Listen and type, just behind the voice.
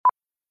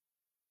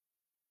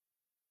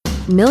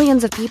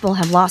Millions of people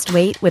have lost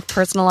weight with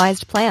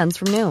personalized plans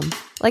from Noom.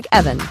 Like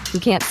Evan, who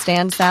can't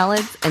stand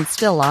salads and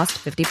still lost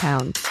 50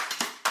 pounds.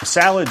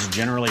 Salads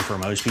generally for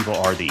most people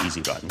are the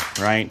easy button,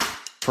 right?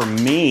 For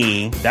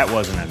me, that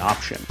wasn't an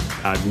option.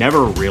 I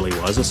never really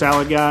was a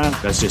salad guy.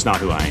 That's just not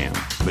who I am.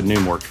 But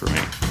Noom worked for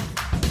me.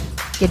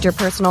 Get your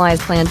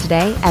personalized plan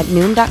today at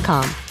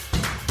Noom.com.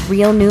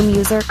 Real Noom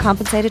user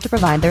compensated to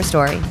provide their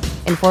story.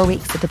 In 4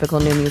 weeks, the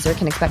typical Noom user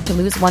can expect to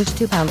lose 1 to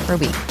 2 pounds per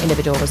week.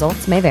 Individual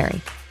results may vary.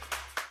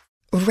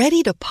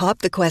 Ready to pop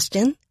the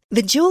question?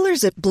 The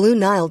jewelers at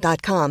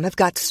BlueNile.com have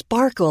got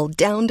sparkle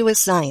down to a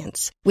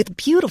science with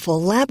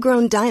beautiful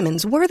lab-grown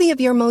diamonds worthy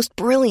of your most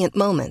brilliant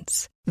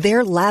moments.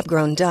 Their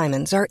lab-grown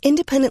diamonds are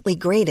independently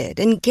graded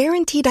and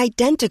guaranteed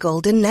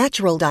identical to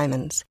natural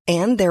diamonds,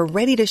 and they're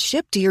ready to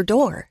ship to your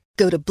door.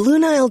 Go to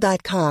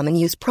BlueNile.com and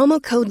use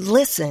promo code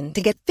LISTEN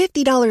to get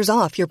 $50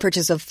 off your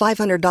purchase of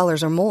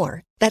 $500 or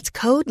more. That's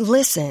code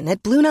LISTEN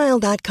at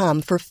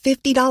BlueNile.com for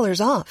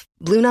 $50 off.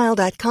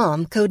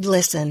 BlueNile.com, code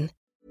LISTEN.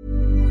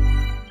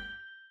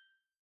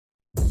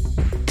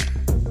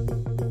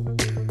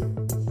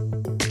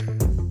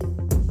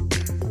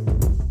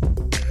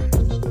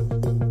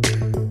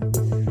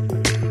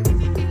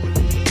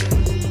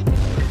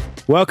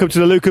 Welcome to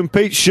the Luke and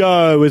Pete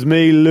Show with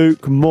me,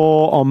 Luke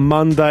Moore, on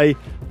Monday,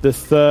 the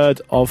 3rd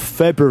of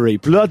February.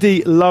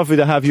 Bloody lovely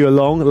to have you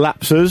along,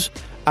 lapsers,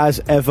 as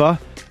ever.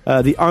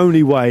 The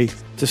only way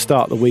to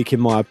start the week,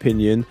 in my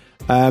opinion.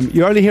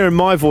 You're only hearing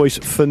my voice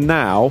for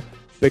now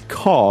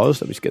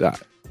because... Let me just get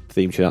that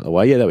theme tune out of the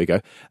way. Yeah, there we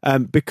go.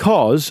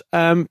 Because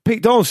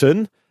Pete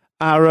Donaldson,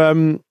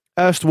 our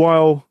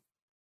erstwhile,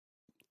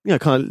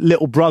 kind of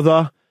little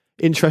brother,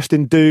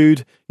 interesting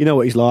dude, you know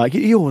what he's like.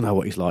 You all know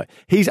what he's like.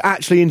 He's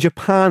actually in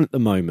Japan at the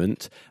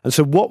moment. And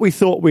so what we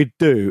thought we'd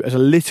do as a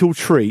little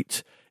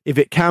treat, if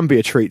it can be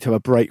a treat to have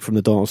a break from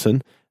the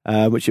Donaldson,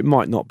 which it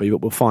might not be,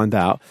 but we'll find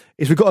out,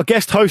 is we've got a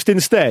guest host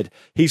instead.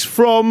 He's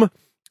from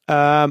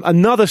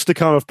another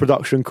Stakhanov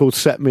production called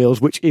Set Meals,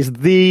 which is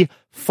the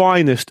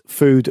finest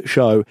food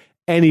show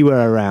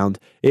anywhere around.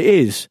 It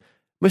is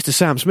Mr.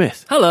 Sam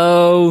Smith.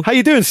 Hello. How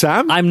you doing,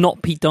 Sam? I'm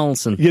not Pete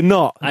Donaldson. You're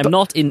not? I'm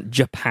not in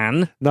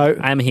Japan. No.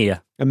 I'm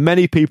here. And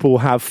many people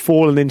have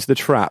fallen into the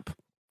trap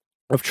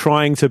of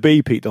trying to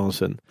be Pete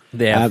Donaldson.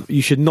 Yeah.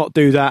 You should not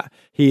do that.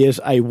 He is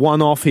a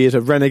one-off. He is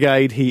a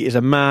renegade. He is a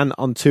man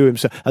unto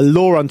himself, a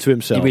law unto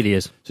himself. He really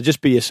is. So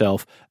just be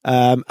yourself.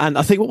 And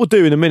I think what we'll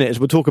do in a minute is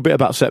we'll talk a bit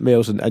about Set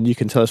Meals, and you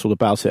can tell us all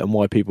about it and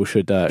why people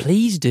should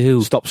please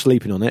do stop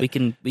sleeping on it.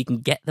 We can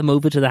get them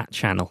over to that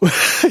channel.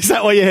 Is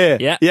that why you're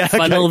here? Yeah.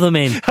 Funnel them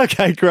in.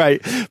 Okay,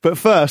 great. But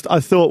first,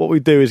 I thought what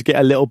we'd do is get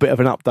a little bit of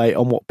an update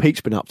on what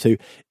Pete's been up to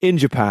in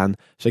Japan.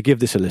 So give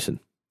this a listen.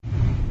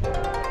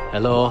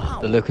 Hello,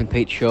 the Luke and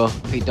Pete Show.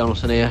 Pete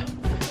Donaldson here,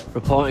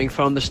 reporting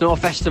from the Snow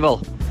Festival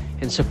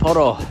in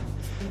Sapporo.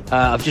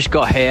 I've just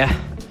got here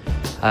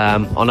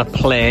on a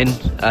plane.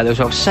 There was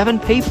about 7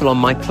 people on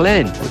my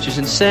plane, which is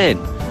insane.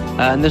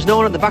 And there's no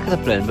one at the back of the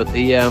plane, but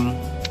the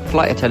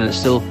flight attendant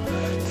still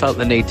felt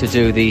the need to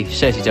do the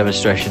safety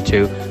demonstration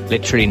to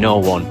literally no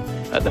one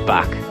at the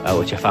back,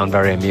 which I found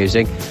very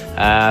amusing.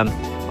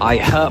 I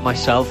hurt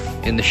myself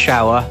in the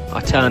shower. I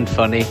turned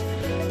funny,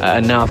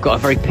 and now I've got a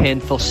very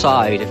painful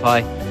side.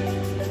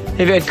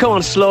 If it had come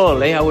on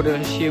slowly, I would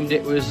have assumed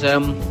it was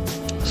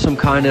some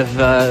kind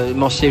of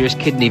more serious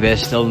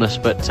kidney-based illness,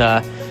 but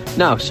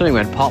no, something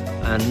went pop,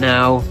 and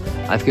now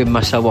I've given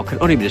myself what can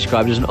only be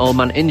described as an old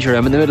man injury.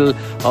 I'm in the middle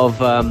of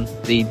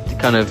the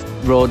kind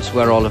of roads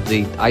where all of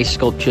the ice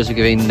sculptures are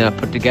getting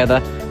put together.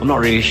 I'm not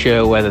really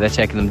sure whether they're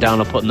taking them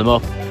down or putting them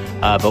up,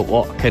 but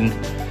what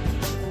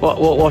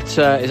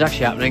is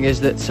actually happening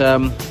is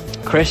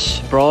that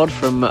Chris Broad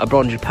from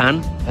abroad in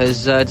Japan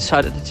has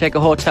decided to take a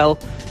hotel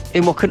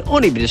in what can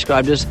only be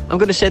described as, I'm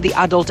going to say, the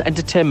adult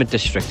entertainment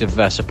district of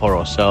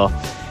Sapporo, so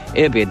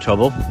he'll be in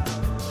trouble.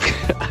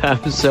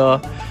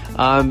 So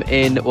I'm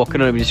in what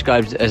can only be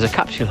described as a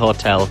capsule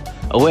hotel,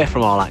 away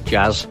from all that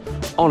jazz,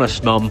 on a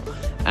snum,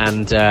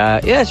 and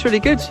yeah, it's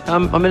really good.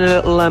 I'm in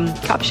a little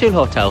capsule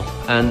hotel,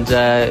 and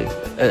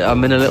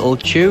I'm in a little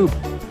tube,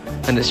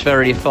 and it's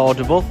very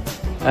affordable,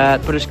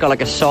 but it's got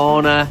like a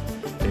sauna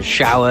and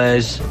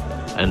showers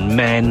and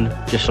men,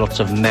 just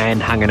lots of men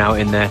hanging out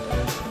in there.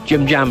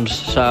 Jim Jams,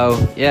 so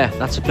yeah,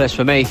 that's a place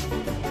for me.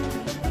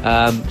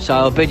 So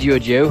I'll bid you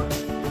adieu.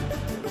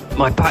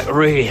 My back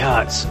really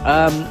hurts.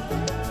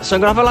 So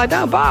I'm gonna have a lie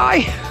down. Bye.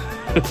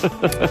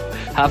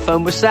 Have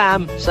fun with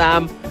Sam.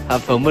 Sam,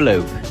 have fun with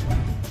Luke.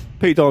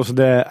 Pete Donaldson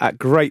there at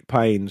great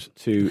pains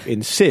to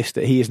insist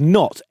that he is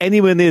not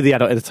anywhere near the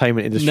adult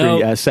entertainment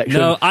industry section.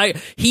 No,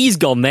 he's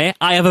gone there.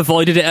 I have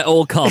avoided it at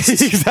all costs.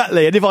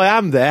 Exactly. And if I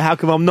am there, how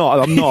come I'm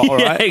not? I'm not, all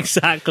right? Yeah,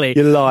 exactly.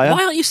 You liar.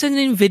 Why aren't you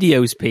sending in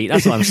videos, Pete?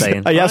 That's what I'm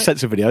saying. He has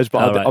sent some videos,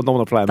 but I don't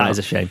want to play them That out. is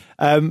a shame.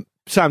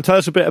 Sam, tell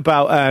us a bit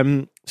about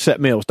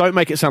Set Meals. Don't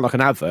make it sound like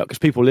an advert, because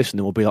people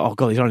listening will be like, oh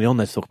God, he's only on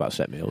there to talk about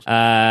Set Meals.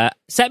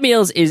 Set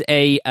Meals is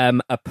a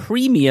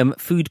premium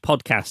food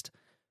podcast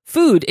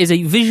Food is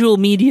a visual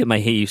medium, I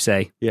hear you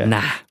say. Yeah.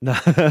 Nah. No.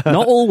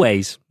 Not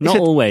always. Not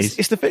always.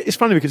 It's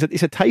funny because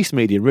it's a taste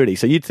medium, really.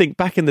 So you'd think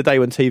back in the day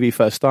when TV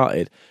first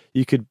started,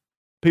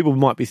 people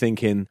might be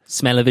thinking,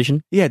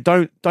 Smell-o-vision. yeah,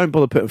 don't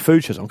bother putting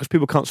food shows on because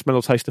people can't smell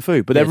or taste the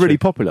food, but they're really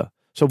popular.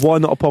 So why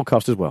not a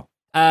podcast as well?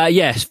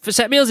 Yes, for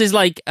Set Meals is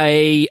like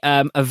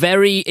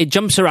it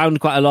jumps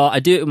around quite a lot. I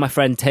do it with my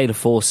friend Taylor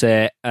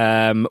Fawcett.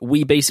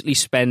 We basically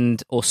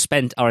spent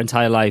our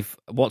entire life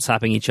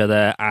WhatsApping each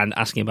other and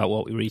asking about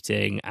what we were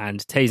eating.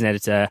 And Tay's an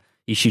editor.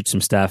 He shoots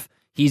some stuff.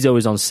 He's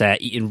always on set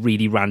eating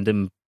really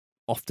random,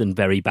 often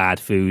very bad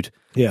food.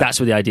 Yeah. That's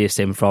where the idea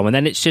stemmed from. And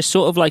then it's just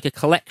sort of like a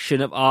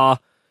collection of our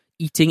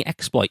eating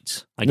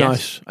exploits, I guess.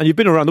 Nice. And you've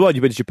been around the world.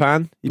 You've been to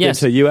Japan. You've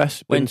Yes. been to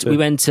US. We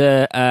went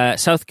to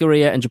South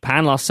Korea and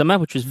Japan last summer,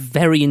 which was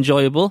very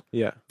enjoyable.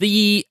 Yeah.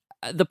 The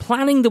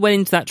planning that went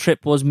into that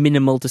trip was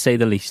minimal, to say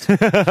the least.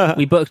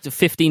 We booked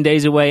 15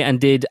 days away and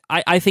did.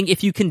 I think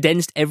if you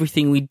condensed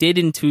everything we did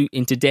into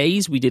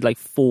days, we did like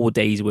 4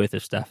 days worth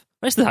of stuff.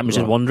 The rest of the time was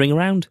just wandering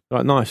around.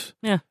 Right, nice.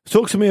 Yeah.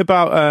 Talk to me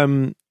about.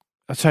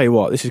 I'll tell you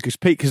what. This is because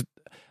Pete. Because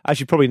as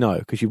you probably know,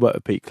 because you work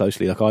with Pete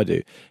closely, like I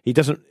do, he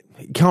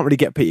can't really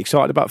get Pete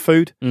excited about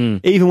food.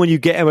 Even when you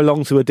get him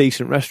along to a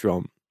decent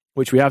restaurant,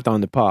 which we have done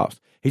in the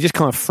past, he just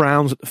kind of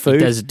frowns at the food.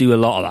 He does do a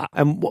lot of that.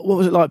 And what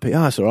was it like, Pete?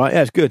 Oh, it's all right.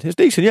 Yeah, it's good. It's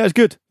decent. Yeah, it's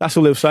good. That's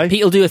all he'll say.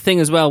 Pete will do a thing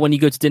as well when you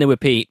go to dinner with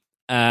Pete.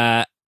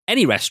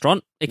 Any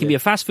restaurant, it can be a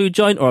fast food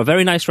joint or a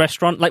very nice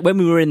restaurant. Like when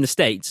we were in the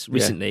States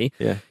recently,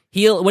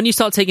 when you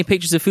start taking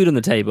pictures of food on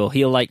the table,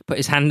 he'll like put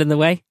his hand in the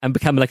way and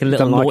become like a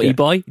little naughty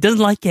boy. He doesn't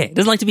like it. He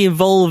doesn't like to be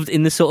involved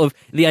in the sort of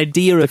the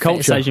idea of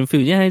fetishizing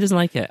food. Yeah, he doesn't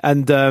like it.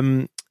 And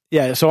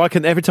so I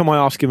can, every time I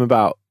ask him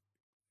about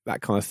that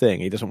kind of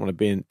thing, he doesn't want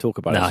to talk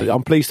about it. So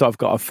I'm pleased that I've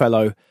got a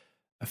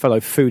fellow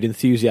food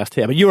enthusiast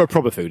here. I mean, you're a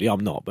proper foodie.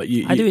 I'm not, but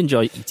I do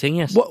enjoy eating.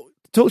 Yes.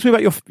 Talk to me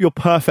about your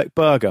perfect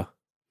burger.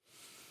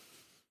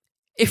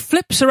 It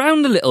flips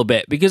around a little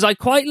bit because I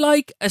quite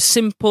like a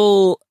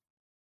simple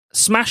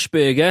smash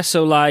burger.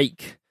 So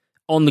like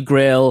on the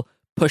grill,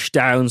 push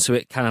down so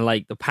it kind of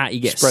like the patty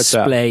gets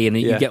splay and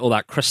you get all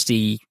that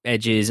crusty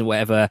edges and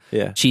whatever.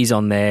 Yeah. Cheese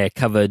on there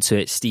covered so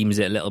it steams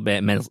it a little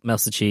bit,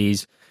 melts the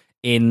cheese.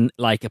 In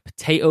like a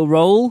potato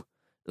roll,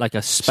 like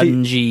a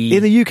spongy. See,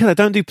 in the UK, they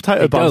don't do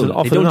potato buns.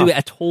 They don't do it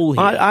at all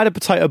here. I had a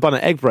potato bun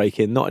at Egg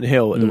Break in Notting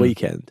Hill at the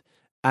weekend,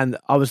 and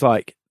I was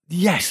like,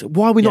 yes,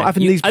 why are we not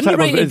having these potato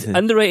buns?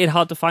 Underrated,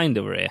 hard to find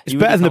over here. It's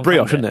better than the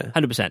brioche, isn't it?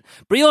 100%.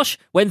 Brioche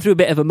went through a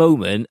bit of a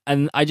moment,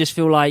 and I just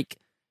feel like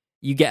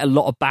you get a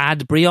lot of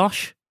bad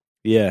brioche.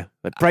 Yeah,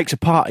 it breaks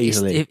apart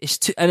easily.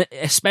 And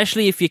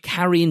especially if you're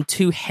carrying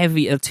too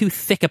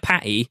thick a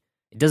patty,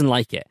 it doesn't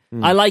like it.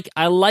 I like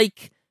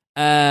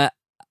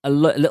a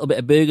little bit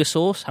of burger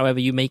sauce, however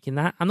you're making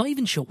that. I'm not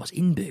even sure what's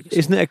in burger sauce.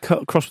 Isn't it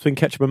a cross between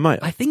ketchup and mayo?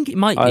 I think it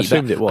might be. I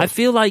assumed it was. I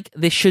feel like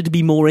there should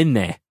be more in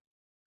there.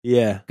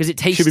 Yeah. Because it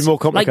tastes... Should be more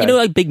complicated.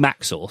 Like, like Big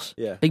Mac sauce.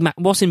 Yeah.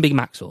 What's in Big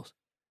Mac sauce?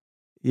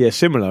 Yeah,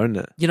 similar, isn't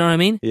it? You know what I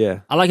mean?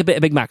 Yeah. I like a bit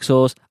of Big Mac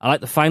sauce. I like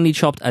the finely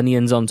chopped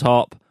onions on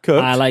top.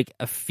 Cooked? I like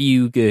a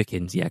few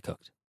gherkins. Yeah,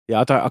 cooked.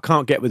 Yeah, I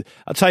can't get with...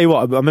 I'll tell you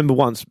what, I remember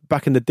once,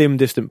 back in the dim,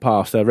 distant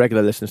past,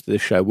 regular listeners to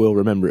this show will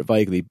remember it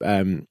vaguely,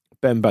 Ben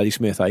Bailey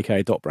Smith,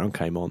 a.k.a. Doc Brown,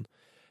 came on,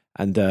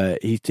 and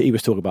he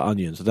was talking about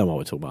onions. I don't know why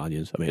we're talking about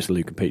onions. I mean, it's the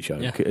Luke and Pete show.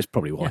 Yeah. It's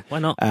probably why. Yeah, why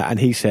not? And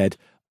he said,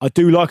 I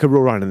do like a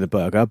raw onion in the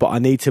burger, but I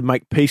need to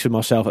make peace with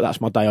myself that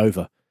that's my day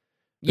over.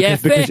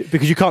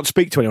 Because you can't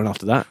speak to anyone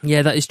after that.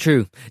 Yeah, that is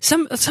true.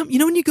 Some you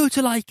know when you go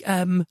to like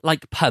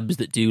pubs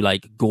that do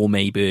like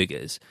gourmet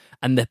burgers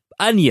and the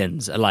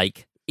onions are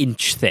like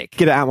inch thick.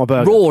 Get it out of my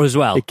burger. Raw as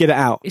well. Get it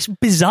out. It's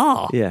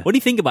bizarre. Yeah. What do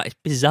you think about it? It's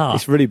bizarre.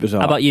 It's really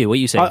bizarre. How about you? What are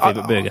you saying?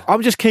 Favourite burger?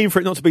 I'm just keen for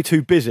it not to be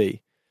too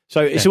busy.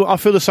 So I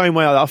feel the same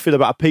way I feel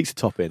about a pizza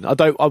topping. I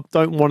don't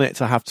want it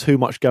to have too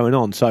much going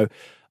on. So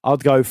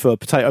I'd go for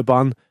potato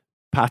bun,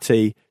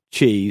 patty,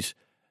 cheese.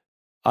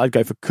 I'd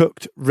go for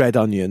cooked red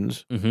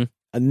onions,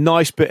 a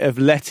nice bit of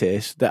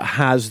lettuce that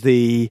has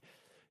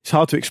it's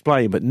hard to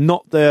explain, but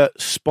not the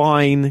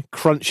spine,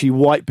 crunchy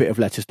white bit of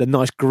lettuce, the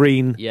nice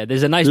green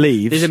there's a nice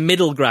leaves. There's a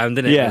middle ground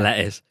in it, the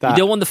lettuce. You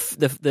don't want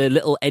the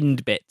little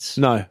end bits.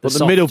 No, but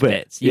the middle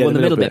bits. You want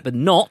the middle bit, but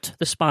not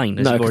the spine,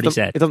 as you've already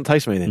said. It doesn't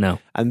taste anything. No.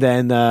 And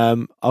then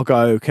I'll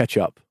go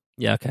ketchup.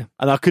 Yeah, okay.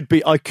 And I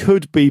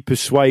could be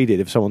persuaded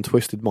if someone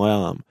twisted my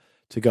arm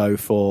to go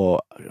for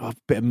a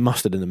bit of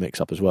mustard in the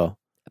mix-up as well.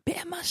 A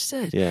bit of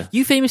mustard? Yeah.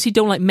 You famously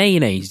don't like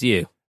mayonnaise, do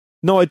you?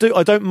 No, I do.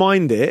 I don't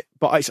mind it,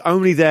 but it's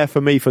only there for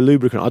me for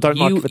lubricant. I don't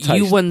like it for taste.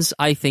 You once,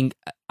 I think,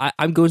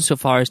 I'm going so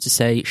far as to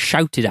say,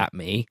 shouted at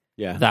me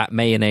that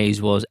mayonnaise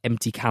was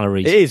empty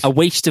calories. It is. A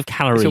waste of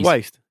calories. It's a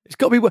waste. It's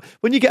got to be...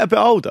 When you get a bit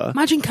older...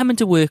 Imagine coming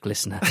to work,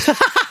 listener.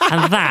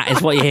 And that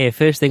is what you hear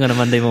first thing on a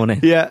Monday morning.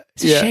 Yeah.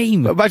 It's a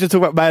shame. Imagine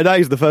talking about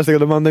mayonnaise the first thing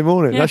on a Monday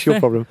morning. Yeah, that's your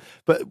problem.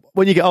 But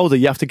when you get older,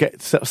 you have to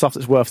get stuff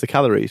that's worth the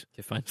calories.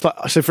 You're fine. It's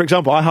like, so, for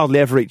example, I hardly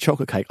ever eat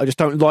chocolate cake. I just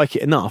don't like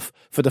it enough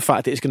for the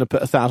fact that it's going to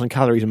put 1,000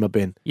 calories in my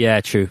bin. Yeah,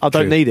 true. I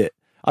don't need it.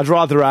 I'd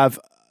rather have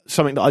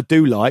something that I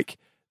do like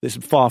that's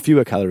far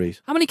fewer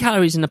calories. How many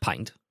calories in a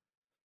pint?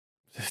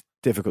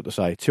 difficult to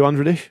say.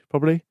 200-ish,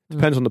 probably.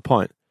 Depends on the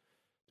pint.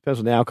 Depends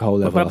on the alcohol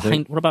level, I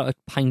think. What about a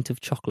pint of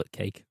chocolate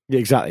cake? Yeah,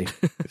 exactly.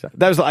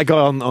 That was like a guy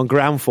on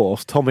Ground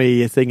Force,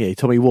 Tommy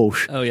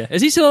Walsh. Oh, yeah.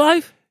 Is he still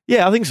alive?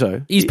 Yeah, I think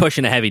so. He's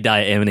pushing a heavy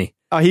diet, isn't he?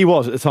 He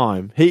was at the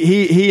time.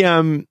 He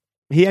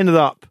ended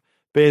up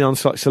being on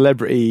like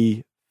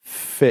Celebrity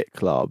Fit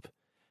Club,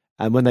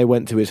 and when they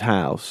went to his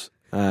house,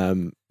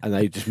 and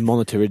they just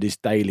monitored his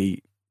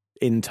daily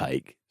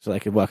intake so they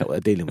could work out what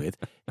they're dealing with,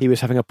 he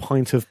was having a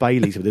pint of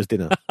Baileys with his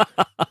dinner.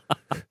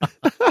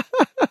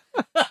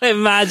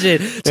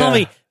 Imagine.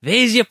 Tommy,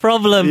 there's your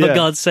problem, for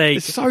God's sake.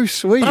 It's so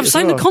sweet. But I've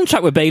signed a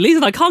contract with Baileys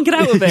and I can't get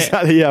out of it.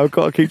 Exactly, yeah, I've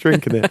got to keep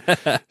drinking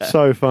it.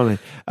 So funny.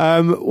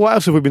 What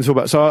else have we been talking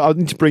about? So I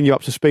need to bring you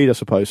up to speed, I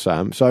suppose,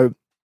 Sam. So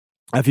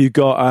have you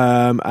got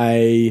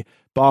a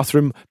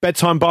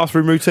bedtime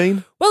bathroom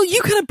routine? Well,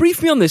 you kind of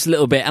briefed me on this a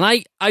little bit, and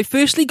I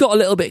firstly got a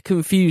little bit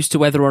confused to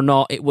whether or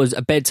not it was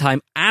a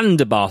bedtime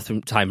and a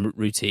bathroom time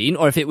routine,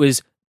 or if it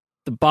was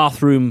the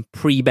bathroom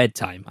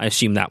pre-bedtime. I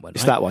assume that one.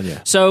 It's that one,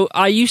 yeah. So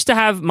I used to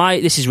have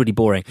this is really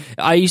boring.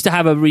 I used to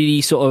have a really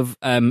sort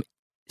of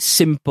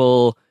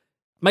simple.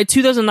 My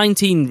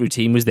 2019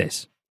 routine was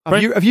this.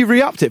 Have you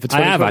re-upped it for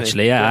 2020? I have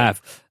actually. Yeah, I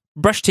have.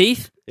 Brush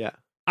teeth. Yeah.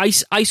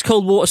 Ice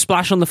cold water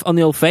splash on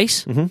the old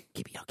face. Mm-hmm.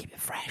 Keep it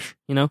fresh.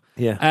 You know.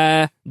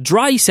 Yeah.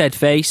 Dry said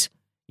face.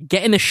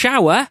 Get in the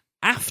shower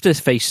after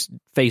face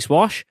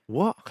wash.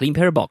 What? Clean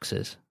pair of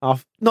boxers.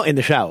 Not in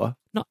the shower.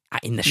 Not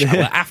in the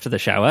shower. After the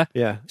shower.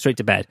 Yeah. Straight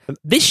to bed.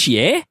 This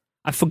year,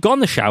 I've forgone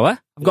the shower.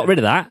 I've got rid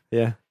of that.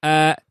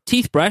 Yeah.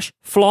 Teeth brush,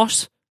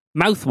 floss,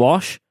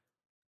 mouthwash,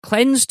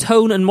 cleanse,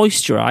 tone, and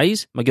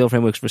moisturise. My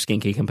girlfriend works for a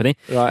skincare company.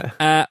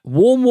 Right.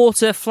 Warm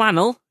water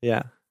flannel.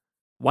 Yeah.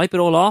 Wipe it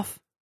all off,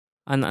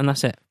 and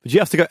that's it. But you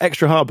have to go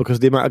extra hard because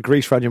of the amount of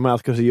grease around your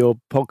mouth because of your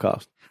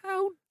podcast.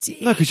 How dare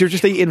No, because you're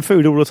just eating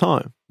food all the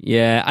time.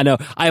 Yeah, I know.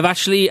 I've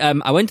actually,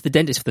 I went to the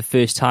dentist for the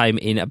first time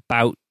in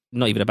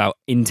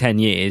in 10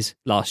 years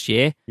last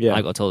year. Yeah.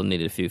 I got told I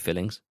needed a few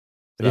fillings.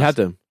 Have you had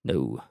them?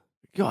 No.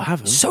 You gotta have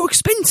them. So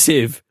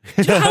expensive.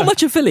 Do you know how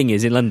much a filling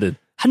is in London?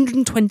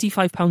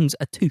 £125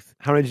 a tooth.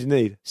 How many do you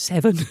need?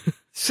 7.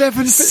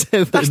 7?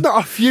 That's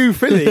not a few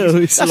fillings. No,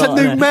 that's a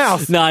new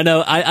mouth. No, I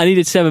know. I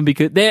needed 7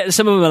 because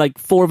some of them are like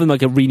 4 of them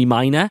like are really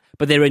minor,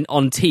 but they're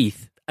on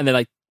teeth and they're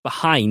like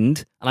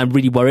behind, and I'm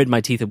really worried my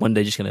teeth are one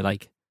day just going to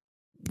like.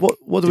 What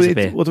do we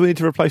need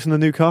to replace in the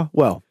new car?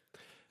 Well,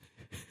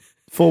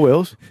 4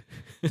 wheels,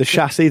 the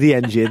chassis, the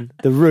engine,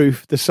 the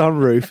roof, the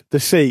sunroof, the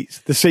seats,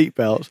 the seat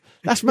belts.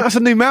 That's a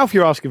new mouth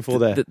you're asking for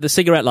there. The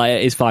cigarette lighter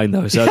is fine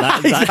though. So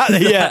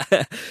exactly, yeah.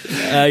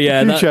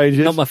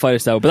 Changes. Not my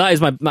finest style, but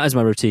that is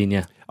my routine.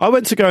 Yeah. I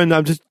went to go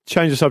and just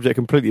change the subject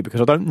completely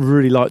because I don't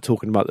really like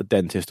talking about the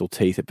dentist or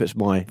teeth.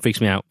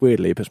 Freaks me out.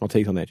 Weirdly, it puts my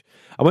teeth on edge.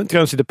 I went to go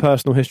and see the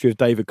personal history of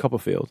David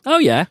Copperfield. Oh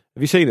yeah.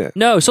 Have you seen it?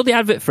 No, saw the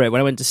advert for it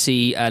when I went to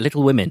see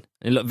Little Women.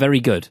 It looked very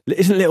good.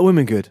 Isn't Little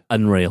Women good?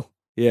 Unreal.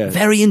 Yeah.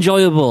 Very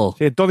enjoyable.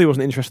 Yeah, Donnie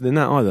wasn't interested in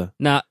that either.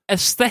 Now,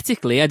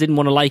 aesthetically, I didn't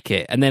want to like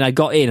it. And then I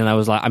got in and I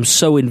was like, I'm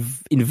so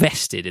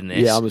invested in this.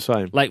 Yeah, I'm the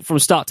same. Like, from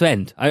start to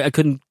end. I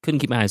couldn't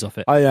keep my eyes off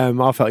it. I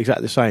felt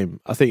exactly the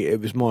same. I think it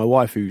was my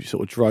wife who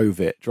sort of drove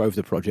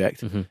the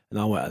project, and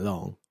I went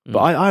along. But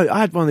I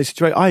had one of these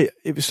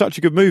it was such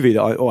a good movie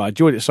that I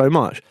enjoyed it so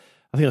much.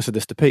 I think I said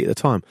this to Pete at the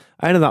time.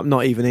 I ended up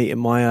not even eating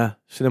my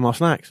cinema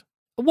snacks.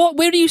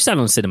 Where do you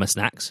stand on cinema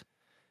snacks?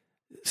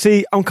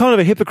 See, I'm kind of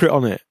a hypocrite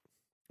on it.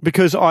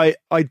 Because I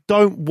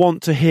don't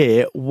want to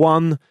hear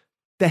one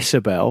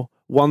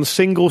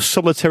single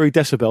solitary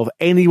decibel of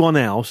anyone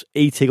else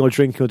eating or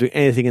drinking or doing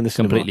anything in the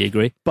cinema. Completely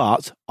agree.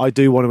 But I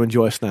do want to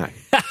enjoy a snack.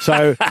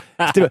 So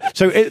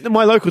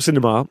my local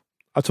cinema,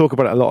 I talk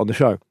about it a lot on the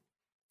show.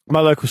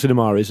 My local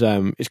cinema is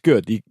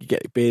good. You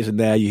get beers in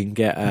there. You can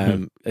get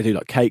they do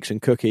like cakes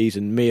and cookies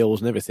and meals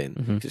and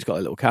everything. It's got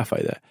a little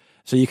cafe there,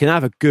 so you can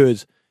have a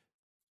good,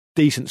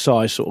 decent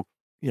size sort of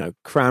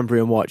cranberry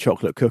and white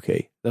chocolate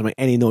cookie. Doesn't make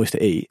any noise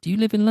to eat. Do you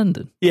live in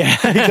London? Yeah,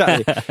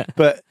 exactly.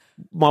 But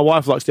my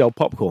wife likes the old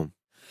popcorn,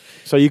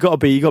 so you got to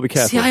be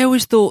careful. See, I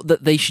always thought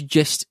that they should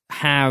just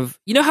have.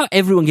 You know how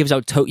everyone gives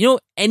out tote. You know,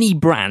 any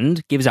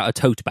brand gives out a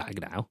tote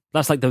bag now.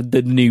 That's like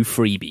the new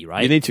freebie,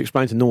 right? You need to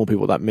explain to normal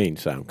people what that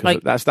means, Sam,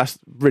 because that's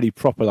really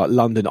proper. Like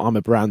London, I'm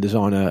a brand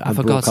designer and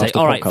broadcaster.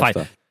 All right,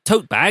 fine.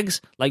 Tote bags,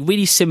 like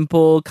really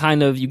simple,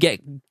 kind of. You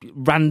get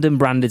random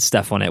branded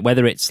stuff on it,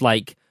 whether it's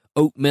like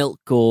oat milk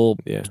or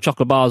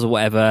chocolate bars or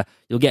whatever.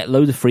 You'll get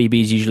loads of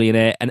freebies usually in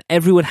it, and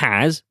everyone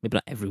has, maybe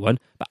not everyone,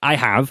 but I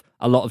have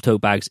a lot of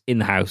tote bags in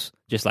the house,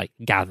 just like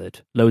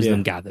gathered, loads of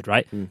them gathered,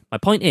 right? My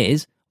point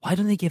is, why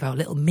don't they give out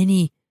little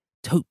mini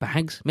tote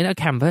bags made out of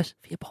canvas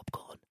for your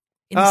popcorn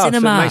in the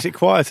cinema? So it makes it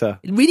quieter.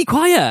 Really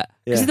quiet.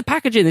 Because the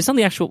packaging, it's on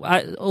the actual,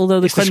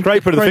 although it's the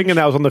scrape of the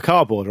fingernails on the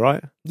cardboard,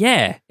 right?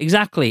 Yeah,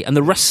 exactly. And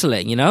the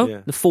rustling,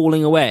 the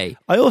falling away.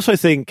 I also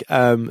think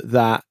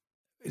that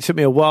it took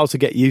me a while to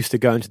get used to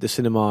going to the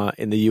cinema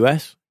in the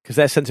US because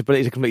their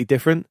sensibilities are completely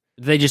different.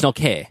 They just not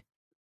care.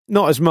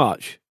 Not as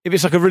much. If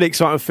it's like a really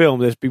exciting film,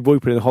 there's be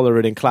whooping and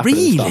hollering and clapping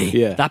and stuff.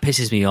 Really? Yeah. That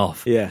pisses me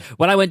off. Yeah.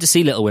 When I went to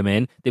see Little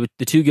Women, they were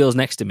the two girls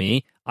next to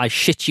me. I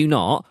shit you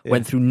not,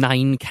 went through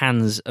 9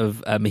 cans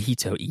of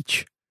mojito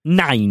each.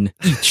 9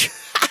 each.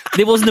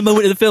 There wasn't a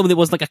moment in the film there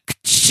was like a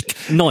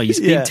noise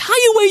the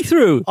entire way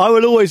through. I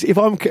will always, if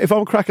I'm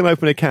cracking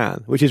open a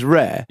can, which is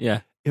rare,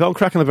 Yeah. if I'm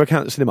cracking open a can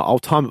at the cinema, I'll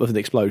time it with an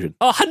explosion.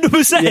 Oh,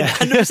 100%. Yeah.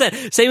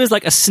 100%. Same as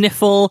like a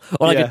sniffle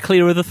or like Yeah. a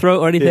clear of the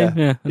throat or anything.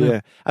 Yeah. I know.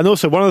 Yeah. And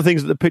also, one of the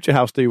things that the Picture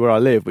House do where I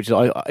live, which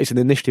is it's an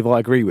initiative I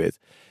agree with,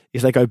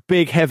 is they go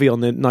big heavy on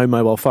the no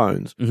mobile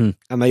phones, and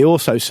they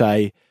also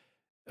say,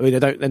 I mean,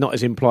 they're not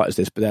as impolite as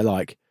this, but they're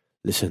like,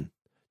 listen,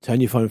 turn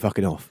your phone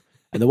fucking off.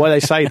 And the way they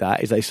say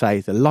that is they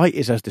say the light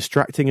is as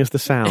distracting as the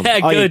sound. Yeah,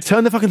 i.e., good.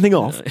 turn the fucking thing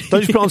off. Don't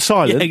just put it on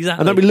silent. Yeah,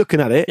 exactly. And don't be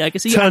looking at it. Yeah, I can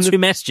see you answering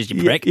messages,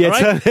 you prick. Yeah,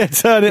 all right?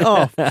 turn it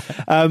off.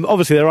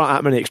 Obviously, there aren't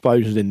that many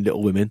explosions in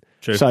Little Women,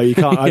 True. so you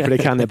can't open a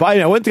can there. But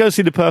anyway, I went to go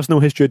see The Personal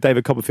History of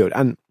David Copperfield,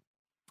 and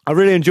I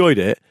really enjoyed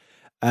it.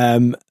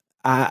 But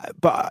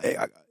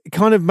it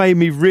kind of made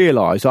me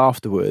realise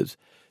afterwards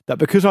that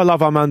because I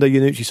love Armando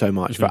Iannucci so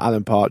much for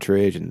Alan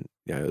Partridge and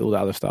all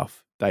that other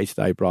stuff, Day to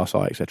Day, Brass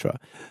Eye, etc.,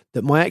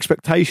 that my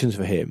expectations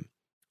for him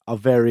are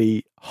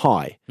very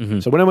high.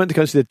 So when I went to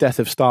go see The Death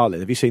of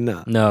Stalin, have you seen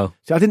that? No.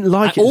 See, I didn't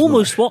like I it.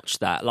 almost watched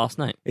that last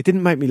night. It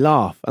didn't make me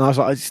laugh, and I was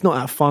like, "It's not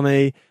that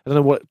funny." I don't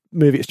know what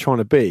movie it's trying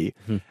to be,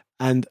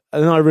 and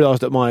then I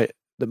realised that my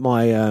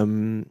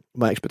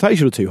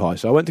expectations were too high.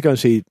 So I went to go and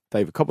see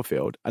David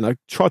Copperfield, and I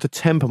tried to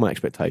temper my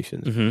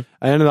expectations.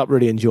 I ended up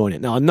really enjoying it.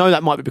 Now I know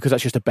that might be because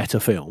that's just a better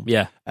film,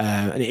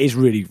 and it is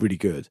really, really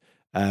good.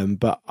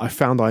 But I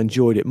found I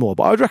enjoyed it more.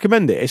 But I would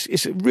recommend it.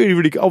 It's really,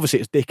 really good. Obviously,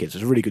 it's Dickens.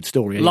 It's a really good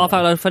story. Anyway. Laugh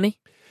out loud funny?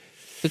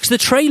 Because the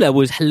trailer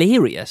was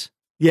hilarious.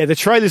 Yeah, the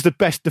trailer's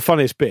the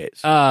funniest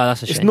bits.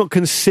 That's a shame. It's not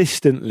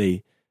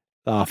consistently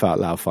laugh out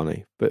loud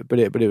funny, but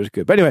it was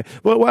good. But anyway,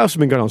 what else has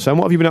been going on, Sam?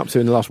 What have you been up to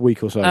in the last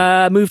week or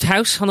so? Moved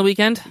house on the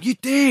weekend. You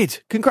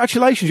did.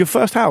 Congratulations, your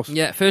first house.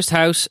 Yeah, first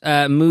house.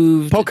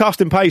 Moved.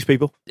 Podcasting pays,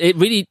 people. It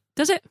really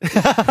does it.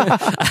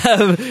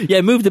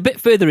 Moved a bit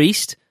further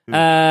east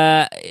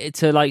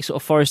to like sort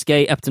of Forest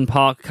Gate, Upton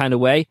Park kind of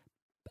way.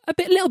 A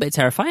little bit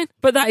terrifying,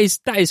 but that is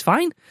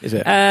fine. Is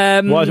it?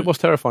 Why is it? What's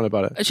terrifying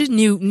about it? It's just a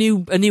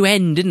new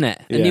end, isn't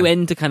it? A new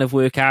end to kind of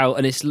work out,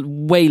 and it's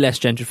way less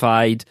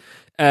gentrified.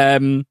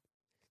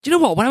 Do you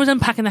know what? When I was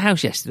unpacking the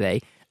house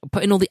yesterday,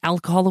 putting all the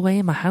alcohol away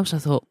in my house, I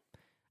thought,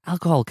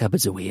 alcohol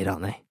cupboards are weird,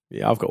 aren't they?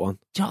 Yeah, I've got one.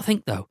 Do you not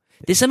think, though?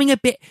 There's something a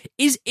bit...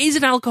 Is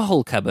an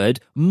alcohol cupboard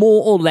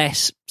more or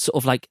less sort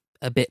of like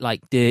a bit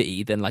like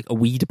dirty than like a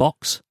weed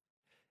box?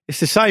 It's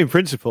the same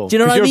principle. Do you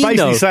know what I mean, You're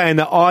basically though? saying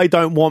that I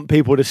don't want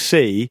people to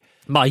see...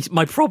 My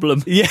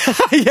problem. Yeah, yeah.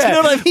 Do you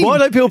know what I mean? Why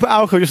don't people put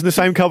alcohol just in the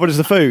same cupboard as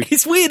the food?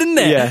 It's weird, isn't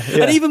it? Yeah,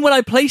 yeah. And even when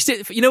I placed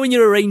it... when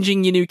you're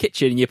arranging your new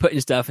kitchen and you're putting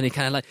stuff and you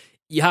kind of like...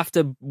 You have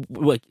to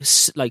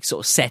like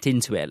sort of set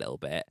into it a little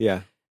bit.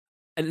 Yeah.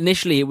 And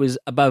initially it was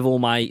above all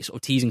my sort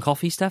of teas and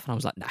coffee stuff, and I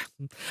was like, nah,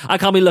 I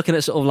can't be looking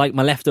at sort of like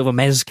my leftover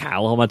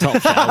mezcal on my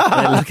top shelf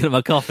and then looking at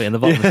my coffee in the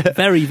bottom. Yeah.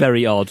 Very,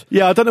 very odd.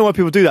 Yeah, I don't know why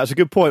people do that. It's a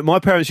good point. My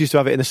parents used to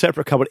have it in a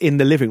separate cupboard in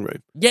the living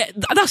room. Yeah,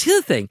 that's the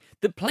other thing.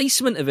 The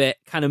placement of it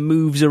kind of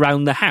moves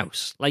around the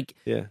house. Like,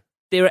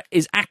 there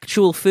is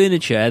actual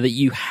furniture that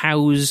you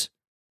house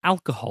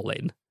alcohol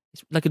in.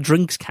 It's like a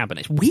drinks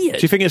cabinet. It's weird.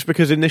 Do you think it's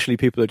because initially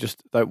people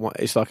just don't want...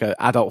 It's like an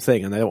adult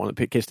thing and they don't want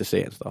the kids to see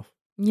it and stuff?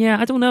 Yeah,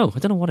 I don't know. I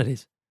don't know what it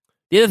is.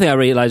 The other thing I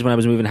realised when I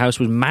was moving house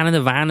was man in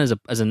the van as a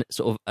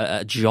sort of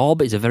a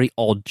job is a very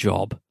odd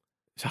job.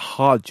 It's a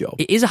hard job.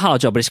 It is a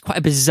hard job, but it's quite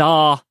a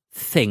bizarre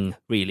thing,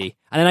 really.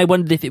 And then I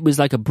wondered if it was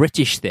like a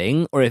British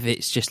thing or if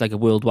it's just like a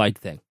worldwide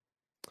thing.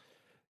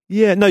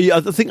 Yeah, no,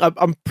 I think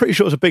I'm pretty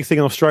sure it's a big thing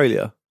in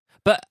Australia.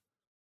 But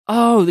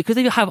because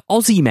they have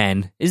Aussie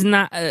men, isn't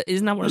that what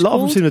it's called? A lot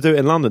of them seem to do it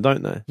in London,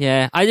 don't they?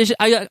 Yeah,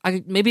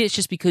 I maybe it's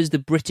just because the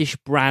British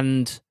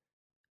brand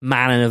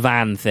man in a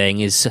van thing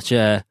is such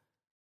a,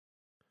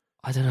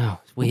 I don't know,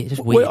 it's weird. It's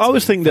just weird. Well, I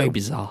always think very that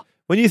bizarre.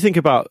 When you think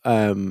about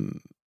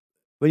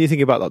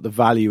like the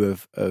value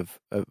of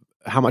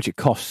how much it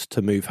costs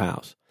to move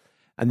house,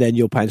 and then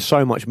you're paying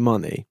so much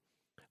money,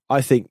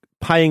 I think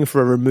paying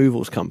for a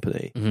removals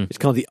company is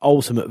kind of the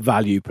ultimate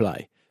value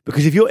play.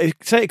 Because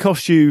say it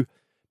costs you,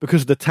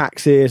 because of the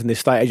taxes and the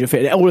estate agent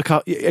fee,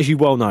 as you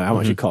well know how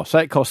much it costs.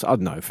 Say it costs, I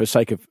don't know, for the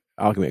sake of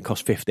argument, it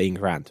costs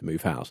 $15,000 to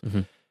move house.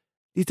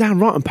 You're damn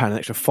right I'm paying an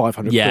extra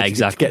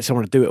 $500 to get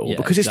someone to do it all,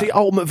 because it's the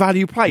ultimate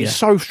value play. It's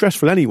so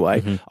stressful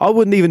anyway. I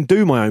wouldn't even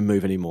do my own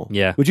move anymore.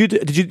 Yeah. Would you?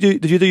 Did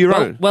you do your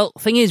own? Well,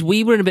 thing is,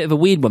 we were in a bit of a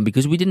weird one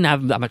because we didn't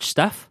have that much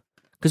stuff.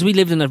 Because we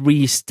lived in a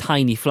really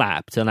tiny flat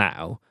up till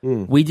now.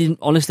 We didn't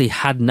honestly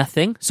had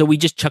nothing, so we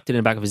just chucked it in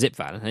the back of a zip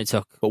van, and it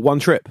took one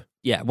trip.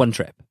 Yeah, one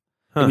trip.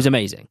 It was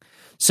amazing.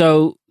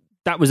 So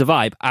that was a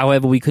vibe.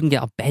 However, we couldn't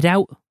get our bed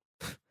out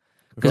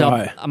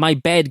because my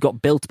bed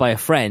got built by a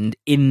friend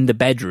in the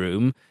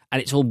bedroom,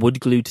 and it's all wood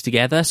glued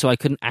together, so I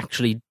couldn't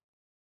actually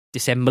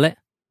disassemble it.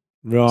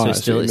 Right. So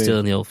it's still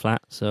in the old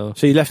flat. So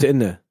you left it in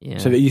there. Yeah.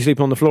 So are you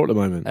sleeping on the floor at the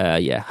moment?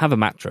 Yeah, have a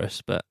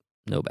mattress, but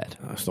No bet.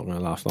 That's not going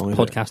to last long, is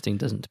it? Podcasting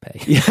doesn't pay.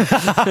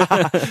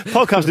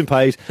 Podcasting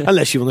pays,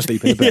 unless you want to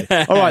sleep in a bed.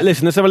 Yeah. All right,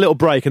 listen, let's have a little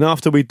break. And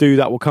after we do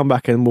that, we'll come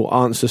back and we'll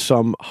answer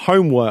some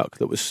homework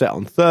that was set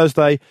on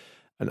Thursday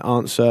and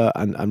answer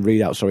and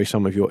read out,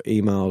 some of your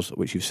emails,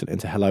 which you've sent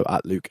into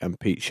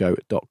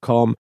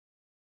hello@lukeandpeteshow.com.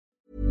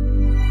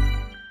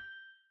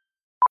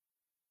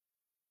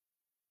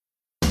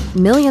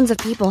 Millions of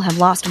people have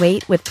lost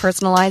weight with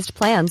personalized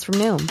plans from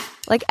Noom.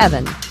 Like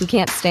Evan, who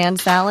can't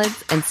stand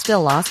salads and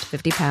still lost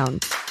 50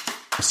 pounds.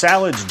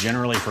 Salads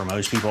generally for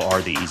most people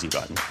are the easy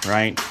button,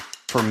 right?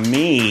 For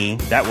me,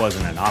 that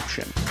wasn't an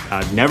option.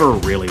 I never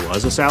really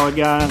was a salad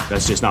guy.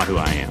 That's just not who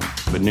I am.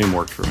 But Noom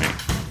worked for me.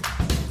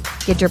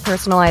 Get your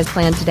personalized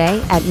plan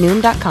today at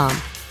Noom.com.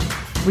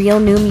 Real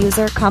Noom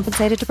user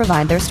compensated to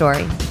provide their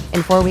story.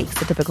 In 4 weeks,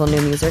 the typical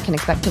Noom user can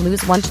expect to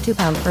lose 1 to 2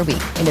 pounds per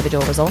week.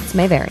 Individual results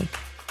may vary.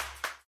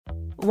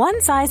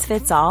 One size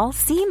fits all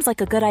seems like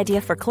a good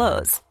idea for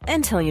clothes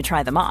until you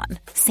try them on.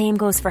 Same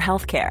goes for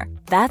healthcare.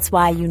 That's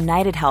why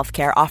United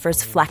Healthcare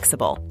offers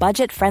flexible,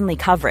 budget-friendly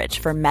coverage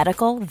for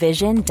medical,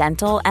 vision,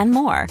 dental, and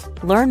more.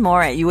 Learn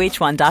more at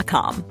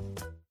uh1.com.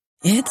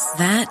 It's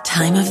that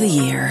time of the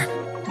year.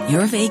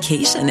 Your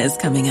vacation is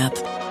coming up.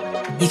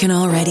 You can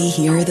already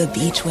hear the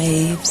beach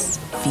waves,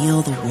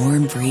 feel the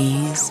warm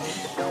breeze,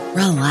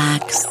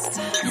 relax,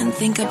 and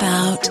think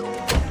about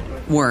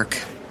work.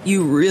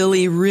 You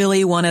really,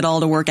 really want it all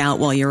to work out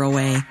while you're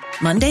away.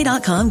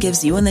 Monday.com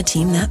gives you and the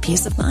team that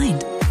peace of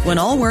mind. When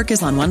all work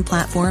is on one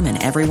platform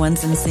and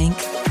everyone's in sync,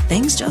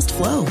 things just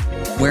flow.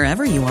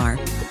 Wherever you are,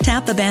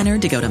 tap the banner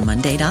to go to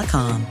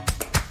Monday.com.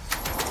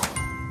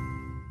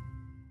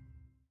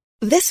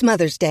 This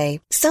Mother's Day,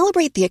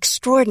 celebrate the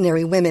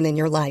extraordinary women in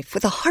your life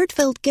with a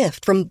heartfelt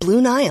gift from Blue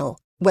Nile.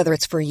 Whether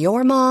it's for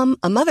your mom,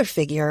 a mother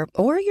figure,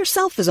 or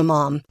yourself as a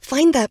mom,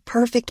 find that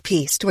perfect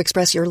piece to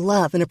express your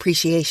love and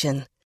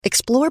appreciation.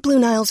 Explore Blue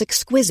Nile's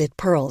exquisite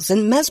pearls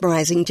and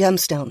mesmerizing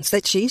gemstones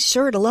that she's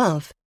sure to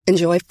love.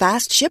 Enjoy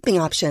fast shipping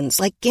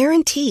options like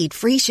guaranteed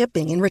free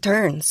shipping and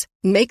returns.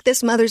 Make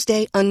this Mother's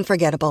Day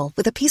unforgettable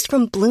with a piece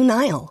from Blue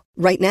Nile.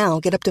 Right now,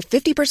 get up to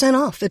 50%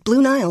 off at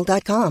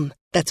BlueNile.com.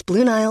 That's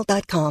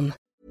BlueNile.com.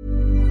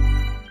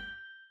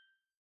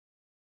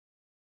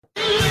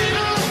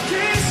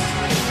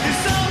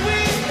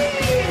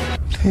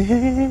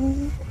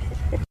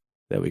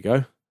 There we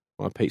go.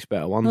 My Pete's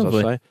better ones,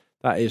 Lovely. I'll say.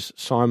 That is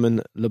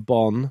Simon Le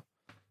Bon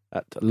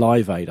at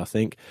Live Aid, I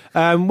think.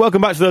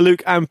 Welcome back to the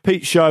Luke and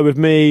Pete Show with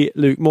me,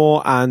 Luke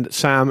Moore, and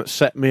Sam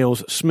Set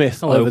Meals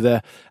Smith over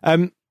there.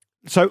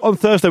 So on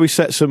Thursday we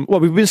set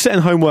we've been setting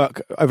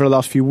homework over the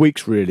last few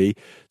weeks, really.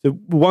 The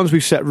ones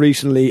we've set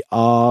recently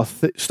are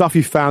stuff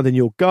you found in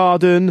your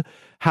garden.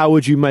 How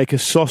would you make a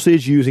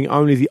sausage using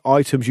only the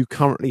items you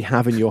currently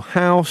have in your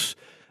house?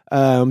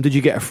 Did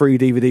you get a free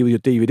DVD with your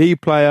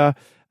DVD player?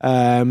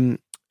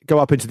 Go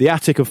up into the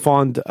attic and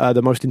find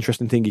the most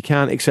interesting thing you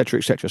can, etc.,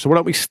 etc. So why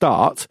don't we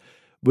start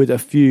with a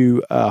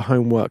few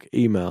homework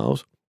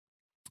emails?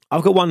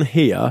 I've got one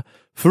here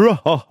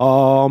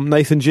from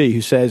Nathan G,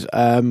 who says,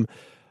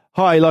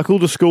 hi, like all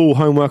the school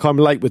homework, I'm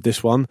late with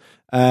this one.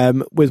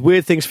 With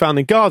weird things found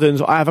in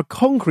gardens, I have a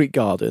concrete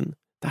garden.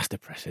 That's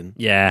depressing.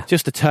 Yeah.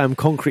 Just the term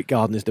concrete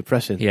garden is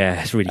depressing.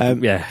 Yeah, it's really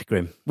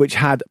grim. Which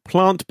had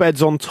plant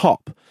beds on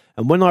top.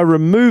 And when I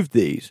removed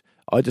these,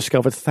 I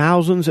discovered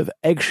thousands of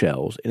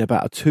eggshells in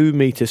about a 2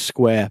 metre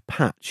square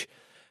patch.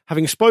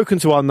 Having spoken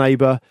to our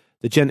neighbour,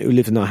 the gent who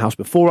lived in our house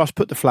before us,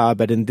 put the flower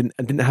bed in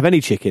and didn't have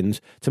any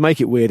chickens. To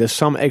make it weirder,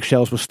 some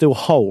eggshells were still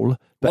whole,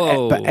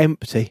 but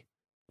empty.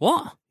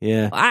 What?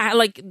 Yeah.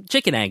 Like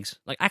chicken eggs,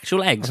 like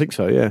actual eggs. I think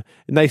so, yeah.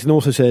 Nathan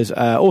also says,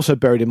 also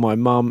buried in my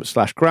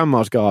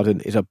mum/grandma's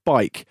garden is a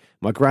bike.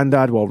 My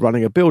granddad, while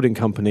running a building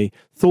company,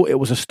 thought it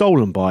was a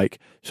stolen bike.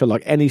 So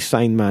like any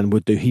sane man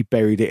would do, he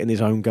buried it in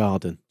his own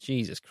garden.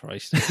 Jesus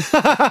Christ.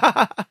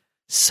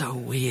 So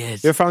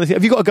weird. You ever found anything?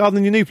 Have you got a garden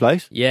in your new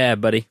place? Yeah,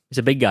 buddy. He's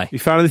a big guy. You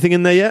found anything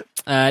in there yet?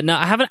 No,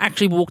 I haven't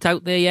actually walked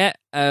out there yet.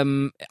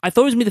 I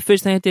thought it was me the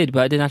first thing I did,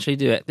 but I didn't actually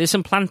do it. There's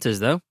some planters,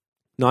 though.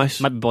 Nice.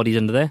 Might be bodies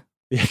under there.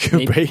 Yeah,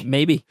 could be.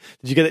 Maybe.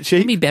 Did you get it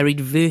cheap? Maybe buried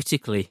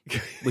vertically,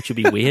 which would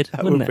be weird,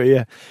 That wouldn't would it? be,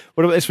 yeah.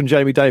 What about this from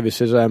Jamie Davis?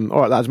 Says, all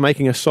right, lads,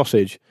 making a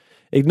sausage.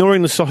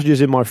 Ignoring the sausages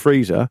in my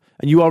freezer,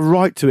 and you are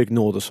right to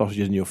ignore the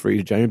sausages in your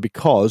freezer, Jamie,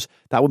 because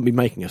that wouldn't be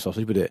making a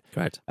sausage, would it?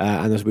 Correct.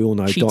 And as we all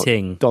know,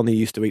 Cheating. Donnie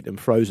used to eat them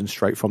frozen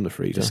straight from the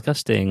freezer.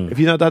 Disgusting. Have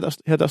you heard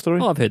that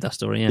story? Oh, I've heard that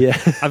story, yeah.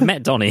 Yeah. I've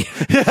met Donnie.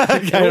 Okay,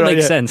 It all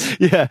makes sense.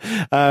 Yeah.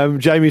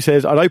 Jamie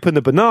says, I'd open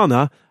the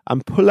banana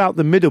and pull out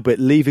the middle bit,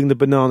 leaving the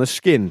banana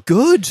skin.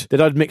 Good.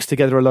 Then I'd mix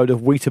together a load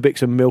of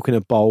Weetabix and milk in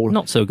a bowl.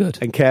 Not so good.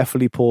 And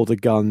carefully pour the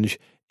gunge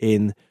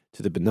in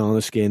to the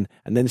banana skin,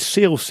 and then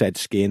seal said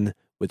skin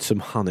with some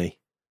honey.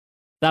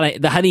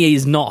 The honey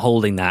is not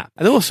holding that.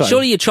 And also,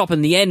 surely you're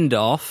chopping the end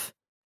off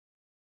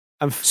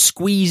and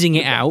squeezing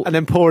it out, and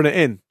then pouring it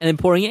in,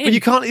 But you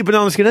can't eat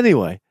banana skin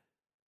anyway,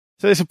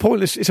 so it's a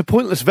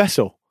pointless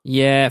vessel.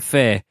 Yeah,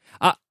 fair.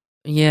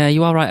 Yeah,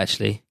 you are right.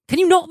 Actually, can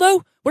you not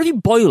though? What if you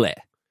boil it?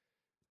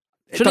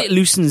 Surely it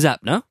loosens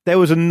up, no? There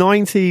was a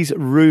 90s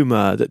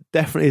rumour that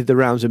definitely did the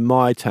rounds in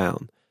my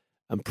town,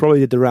 and probably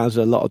did the rounds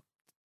in a lot of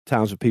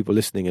towns with people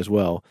listening as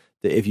well,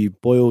 that if you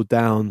boiled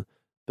down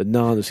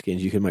banana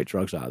skins, you can make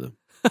drugs out of them.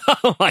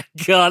 Oh my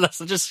God, that's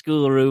such a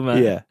school rumour.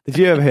 Yeah. Did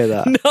you ever hear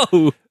that?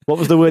 No. What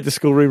was the weirdest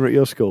school rumour at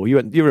your school?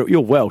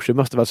 You're Welsh. You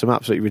must have had some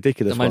absolutely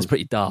ridiculous Mine's ones.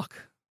 pretty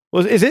dark.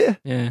 Is it?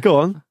 Yeah. Go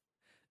on.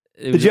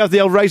 Did you have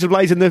the old razor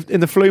blades in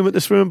the flume at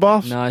the swimming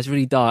baths? No, it's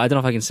really dark. I don't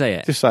know if I can say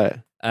it. Just say it.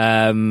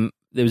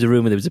 There was a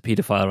rumour there was a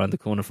paedophile around the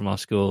corner from our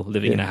school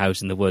living in a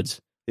house in the woods.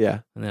 Yeah.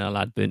 And then our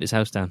lad burnt his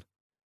house down.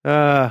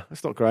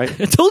 That's not great.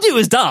 I told you it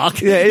was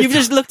dark. Yeah, You've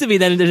just looked at me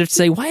then and have to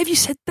say, why have you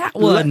said that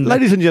one?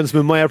 Ladies and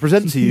gentlemen, may I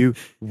present to you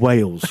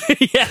Wales.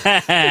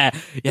 Yeah,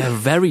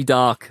 very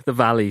dark, the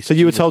valleys. So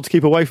you were told to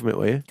keep away from it,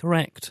 were you?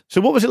 Correct.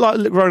 So what was it like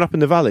growing up in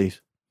the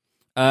valleys?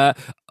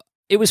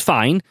 It was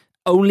fine.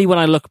 Only when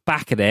I look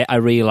back at it, I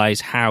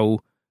realise how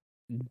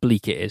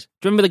bleak it is.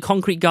 Do you remember the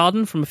concrete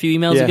garden from a few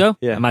emails ago?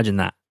 Yeah. Imagine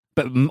that.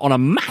 But on a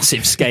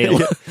massive scale.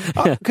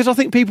 Because I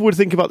think people would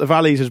think about the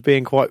valleys as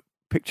being quite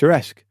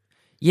picturesque.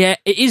 Yeah,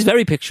 it is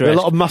very picturesque. There are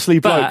a lot of muscly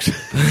blokes.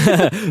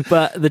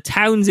 But the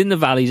towns in the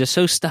valleys are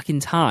so stuck in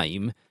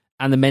time,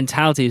 and the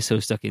mentality is so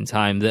stuck in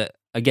time, that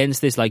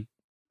against this like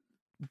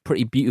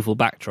pretty beautiful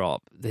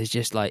backdrop, there's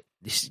just like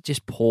it's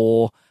just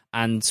poor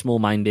and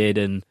small-minded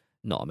and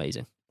not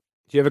amazing.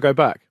 Do you ever go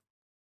back?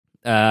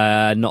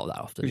 Not that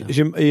often. No. Is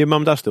your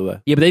mum and dad still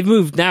there? Yeah, but they've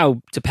moved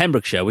now to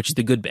Pembrokeshire, which is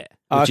the good bit,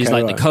 which is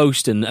like the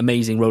coast and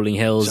amazing rolling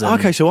hills. So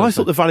I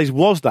thought the valleys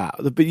was that,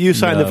 but you're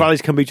saying the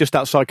valleys can be just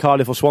outside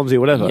Cardiff or Swansea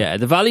or whatever. Yeah,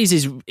 the valleys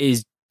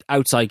is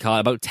outside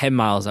Cardiff, about 10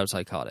 miles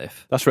outside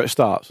Cardiff. That's where it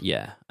starts.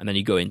 Yeah, and then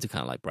you go into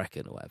kind of like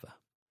Brecon or whatever.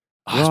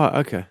 Right,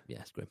 okay. Yeah,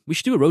 it's great. We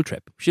should do a road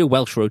trip. We should do a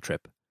Welsh road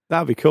trip.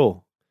 That'd be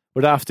cool.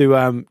 We'd have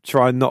to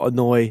try and not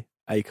annoy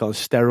a kind of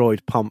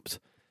steroid pumped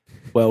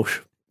Welsh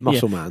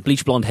muscle man.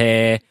 Bleach blonde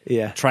hair.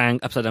 Yeah.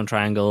 Upside down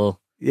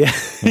triangle. Yeah.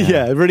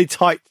 Yeah, really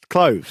tight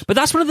clothes. But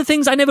that's one of the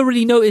things I never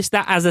really noticed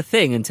that as a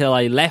thing until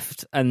I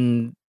left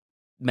and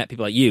met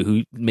people like you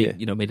who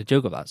made a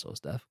joke of that sort of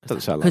stuff.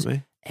 Doesn't sound like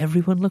me.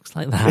 Everyone looks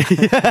like that.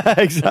 Yeah,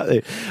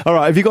 exactly. All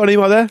right, have you got an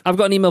email there? I've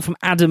got an email from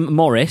Adam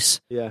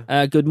Morris.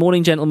 Yeah. Good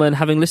morning, gentlemen.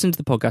 Having listened to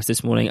the podcast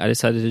this morning, I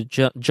decided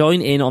to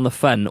join in on the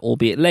fun,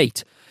 albeit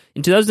late.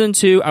 In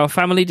 2002, our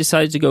family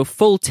decided to go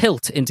full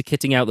tilt into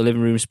kitting out the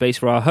living room space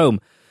for our home.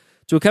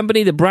 To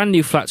accompany the brand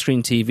new flat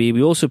screen TV,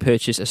 we also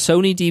purchased a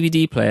Sony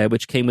DVD player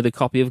which came with a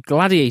copy of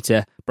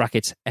Gladiator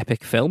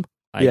 (epic film).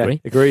 I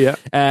agree.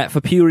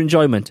 For pure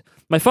enjoyment.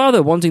 My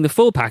father, wanting the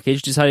full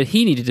package, decided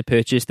he needed to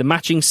purchase the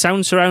matching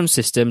sound surround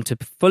system to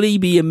fully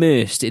be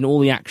immersed in all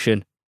the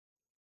action.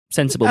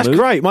 Sensible move. That's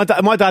great. My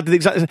dad did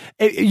exactly.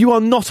 You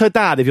are not a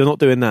dad if you're not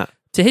doing that.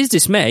 To his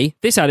dismay,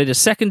 this added a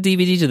second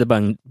DVD to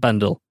the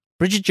bundle,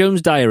 Bridget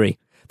Jones' Diary.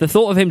 The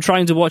thought of him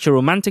trying to watch a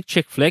romantic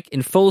chick flick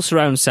in full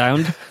surround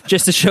sound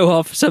just to show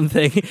off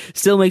something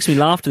still makes me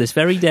laugh to this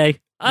very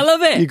day. I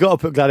love it. You got to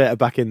put Gladiator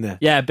back in there.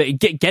 Yeah, but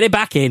get it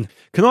back in.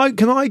 Can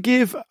I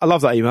give? I love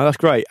that email. That's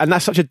great, and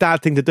that's such a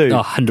dad thing to do.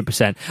 Oh,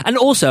 100%. And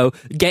also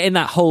getting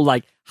that whole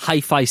like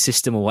hi-fi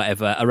system or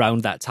whatever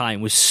around that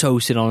time was so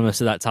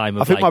synonymous at that time.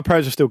 I think my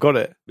parents have still got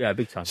it. Yeah,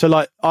 big time. So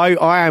like I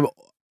am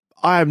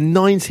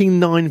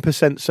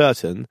 99%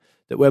 certain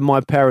that when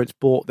my parents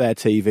bought their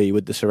TV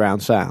with the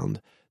surround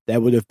sound, there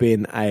would have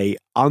been a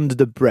under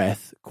the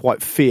breath,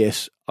 quite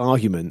fierce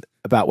argument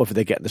about whether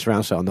they're getting the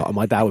surround sound or not. And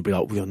my dad would be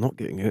like, "We are not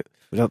getting it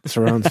without the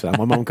surround sound."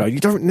 My mum going,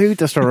 "You don't need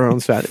the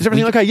surround sound. Is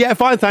everything okay? Yeah,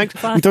 fine, thanks.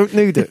 Fine. We don't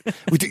need it.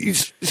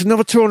 It's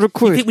another 200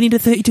 quid. You think we need a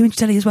 32-inch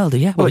telly as well, do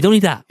you? Well, we don't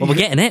need that. Well, we're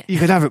getting it. You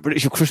can have it, but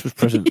it's your Christmas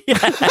present." Do you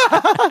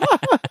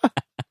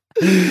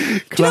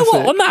know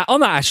what? On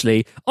that,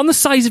 actually, on the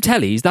size of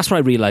tellies, that's what I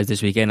realised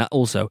this weekend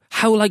also,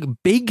 how like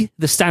big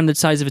the standard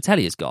size of a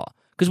telly has got.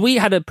 Because we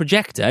had a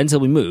projector until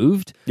we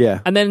moved.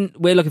 Yeah. And then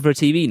we're looking for a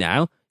TV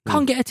now.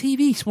 Can't get a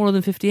TV smaller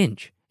than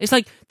 50-inch. It's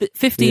like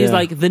 50 is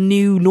like the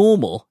new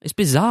normal. It's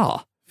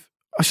bizarre.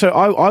 So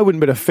I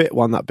wouldn't be able to fit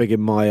one that big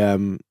in my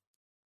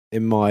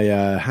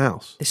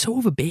house. It's so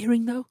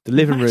overbearing though. The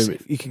living room,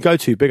 you can go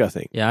too big, I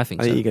think. Yeah, I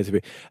think so. you can go too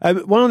big.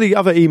 One of the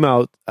other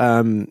email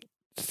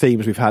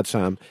themes we've had,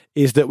 Sam,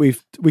 is that we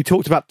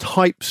talked about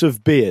types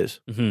of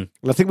beers. Mm-hmm. And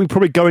I think we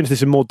probably go into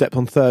this in more depth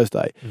on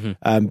Thursday.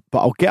 Mm-hmm. But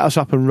I'll get us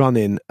up and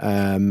running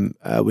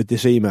with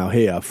this email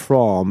here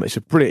it's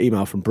a brilliant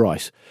email from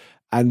Bryce.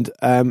 And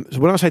so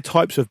when I say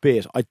types of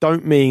beers, I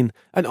don't mean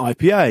an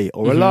IPA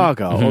or a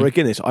lager or a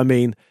Guinness. I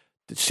mean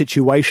the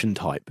situation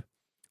type.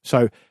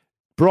 So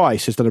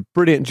Bryce has done a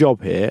brilliant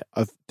job here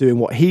of doing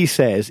what he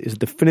says is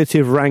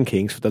definitive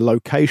rankings for the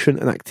location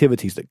and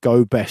activities that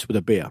go best with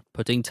a beer.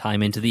 Putting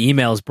time into the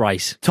emails,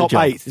 Bryce. Top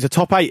 8. It's a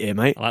top 8 here,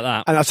 mate. I like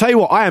that. And I'll tell you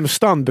what, I am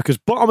stunned because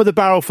bottom of the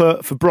barrel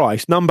for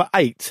Bryce, number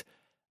 8,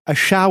 a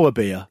shower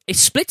beer. It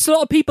splits a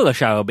lot of people, a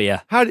shower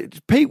beer.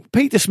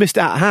 Pete dismissed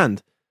it out of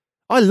hand.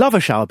 I love a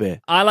shower beer.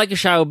 I like a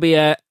shower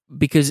beer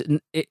because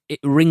it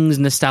rings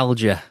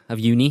nostalgia of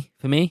uni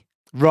for me.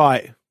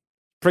 Right.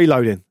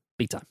 Preloading.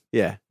 Big time.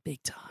 Yeah.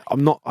 Big time.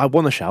 I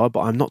want a shower,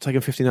 but I'm not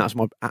taking 15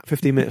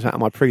 minutes out of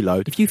my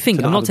preload. If you think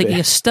to I'm not have a taking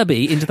beer. a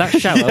stubby into that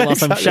shower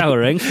whilst I'm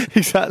showering.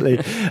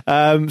 Exactly.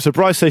 So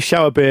Bryce says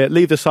shower beer,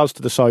 leave the suds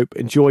to the soap,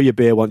 enjoy your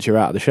beer once you're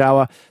out of the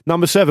shower.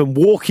 Number 7,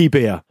 walkie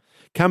beer.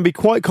 Can be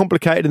quite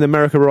complicated in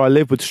America where I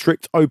live with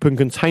strict open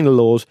container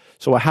laws,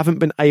 so I haven't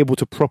been able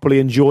to properly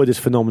enjoy this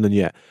phenomenon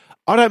yet.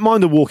 I don't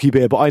mind the walkie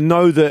beer, but I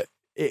know that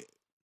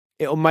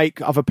it'll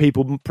make other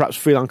people perhaps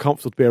feel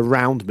uncomfortable to be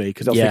around me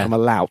because they'll think I'm a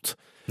lout.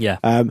 Yeah.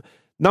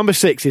 Number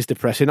 6 is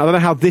depressing. I don't know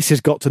how this has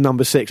got to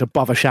number 6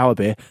 above a shower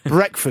beer.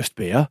 Breakfast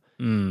beer.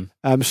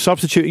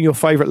 Substituting your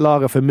favourite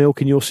lager for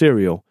milk in your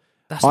cereal.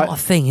 That's not a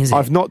thing, is it?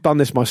 I've not done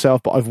this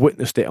myself, but I've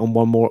witnessed it on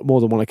more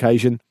than one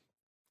occasion.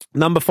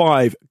 Number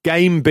 5,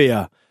 game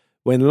beer.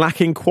 When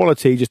lacking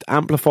quality, just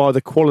amplify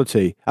the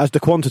quantity.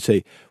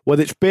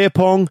 Whether it's beer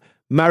pong,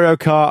 Mario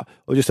Kart,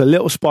 or just a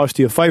little spice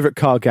to your favourite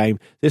card game,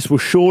 this will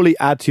surely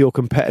add to your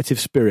competitive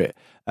spirit.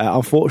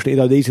 Unfortunately,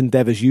 though, these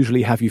endeavours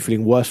usually have you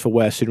feeling worse for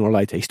wear sooner or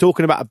later. He's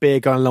talking about a beer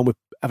going along with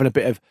having a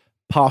bit of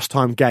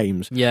pastime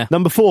games. Yeah.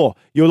 Number 4,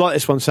 you'll like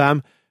this one,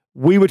 Sam.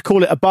 We would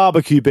call it a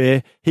barbecue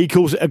beer. He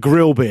calls it a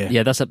grill beer.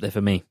 Yeah, that's up there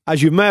for me.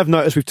 As you may have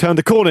noticed, we've turned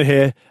a corner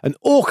here. An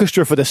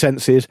orchestra for the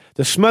senses.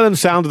 The smell and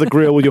sound of the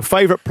grill with your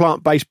favourite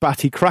plant-based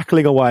batty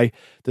crackling away.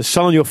 The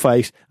sun on your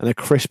face and a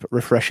crisp,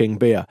 refreshing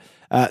beer.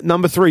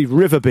 Number 3,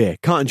 river beer.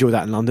 Can't enjoy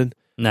that in London.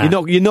 Nah.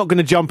 You're not going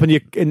to jump in your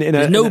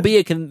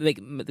beer that's going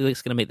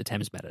to make the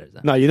Thames better, is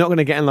that? No, you're not going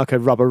to get in like a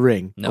rubber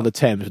ring No. on the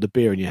Thames with a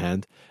beer in your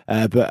hand.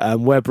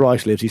 But where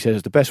Bryce lives, he says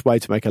it's the best way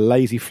to make a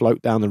lazy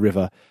float down the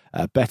river.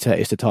 Better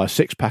is to tie a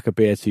 6-pack of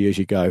beer to you as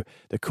you go.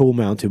 The cool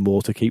mountain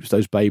water keeps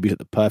those babies at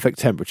the perfect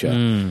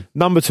temperature.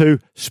 Number 2,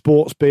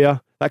 sports beer.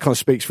 That kind of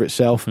speaks for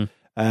itself.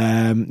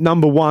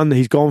 Number 1,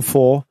 he's gone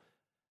for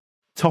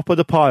top of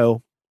the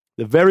pile,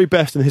 the very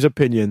best in his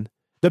opinion,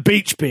 the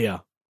beach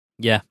beer.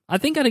 Yeah, I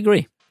think I'd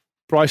agree.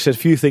 Bryce says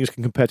few things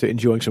can compare to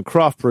enjoying some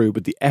craft brew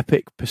with the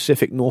epic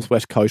Pacific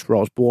Northwest coast where I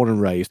was born and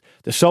raised.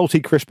 The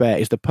salty, crisp air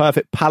is the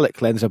perfect palate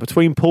cleanser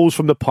between pulls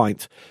from the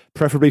pint,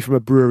 preferably from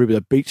a brewery with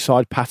a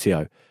beachside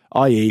patio,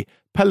 i.e.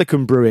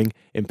 Pelican Brewing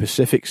in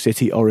Pacific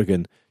City,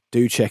 Oregon.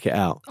 Do check it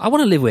out. I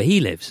want to live where he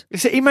lives.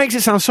 He makes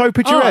it sound so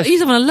picturesque. Oh, he's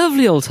having a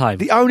lovely old time.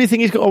 The only thing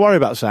he's got to worry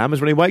about, Sam, is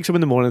when he wakes up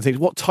in the morning and thinks,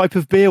 what type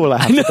of beer will I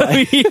have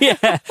today?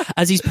 Yeah,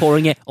 as he's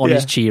pouring it on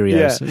his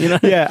Cheerios. Yeah, You know?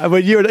 yeah. And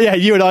when you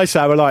and I,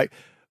 Sam, are like...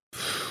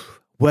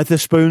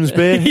 Weatherspoons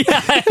beer.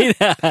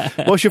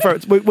 What's your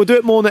favourite? We'll do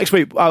it more next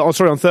week.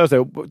 On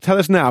Thursday. Tell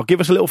us now. Give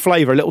us a little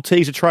flavour, a little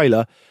teaser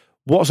trailer.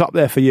 What's up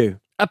there for you?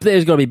 Up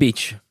there's got to be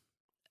beach.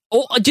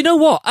 Oh, do you know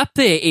what? Up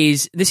there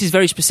is, this is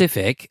very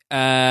specific.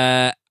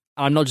 I'm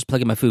not just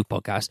plugging my food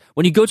podcast.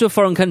 When you go to a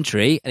foreign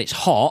country and it's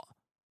hot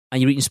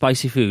and you're eating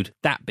spicy food,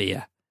 that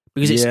beer.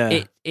 Because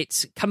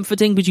it's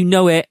comforting because you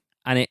know it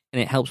and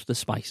it helps with the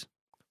spice.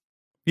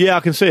 Yeah, I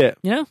can see it.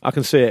 Yeah? I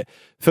can see it.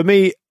 For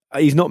me,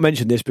 he's not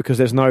mentioned this because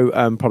there's no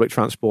public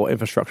transport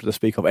infrastructure to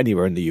speak of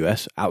anywhere in the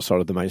US outside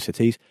of the main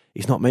cities.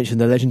 He's not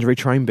mentioned the legendary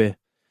train beer.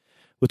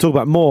 We'll talk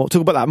about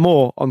that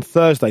more on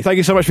Thursday. Thank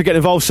you so much for getting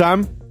involved,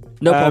 Sam.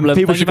 No problem.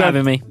 Thank you for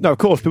having me. No, of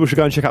course. People should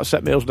go and check out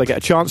Set Meals when they get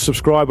a chance.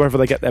 Subscribe wherever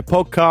they get their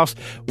podcast.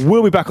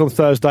 We'll be back on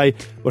Thursday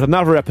with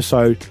another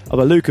episode of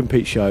The Luke and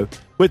Pete Show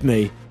with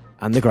me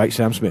and the great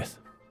Sam Smith.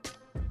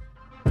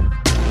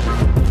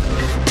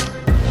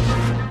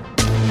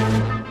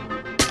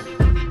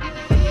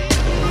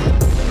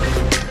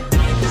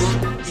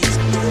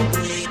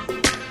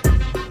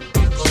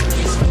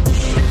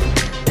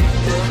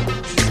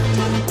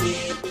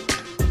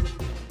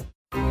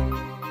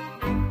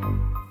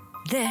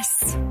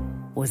 This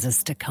was a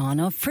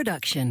Stakhanov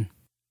production.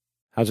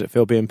 How does it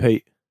feel being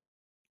Pete?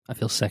 I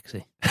feel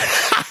sexy.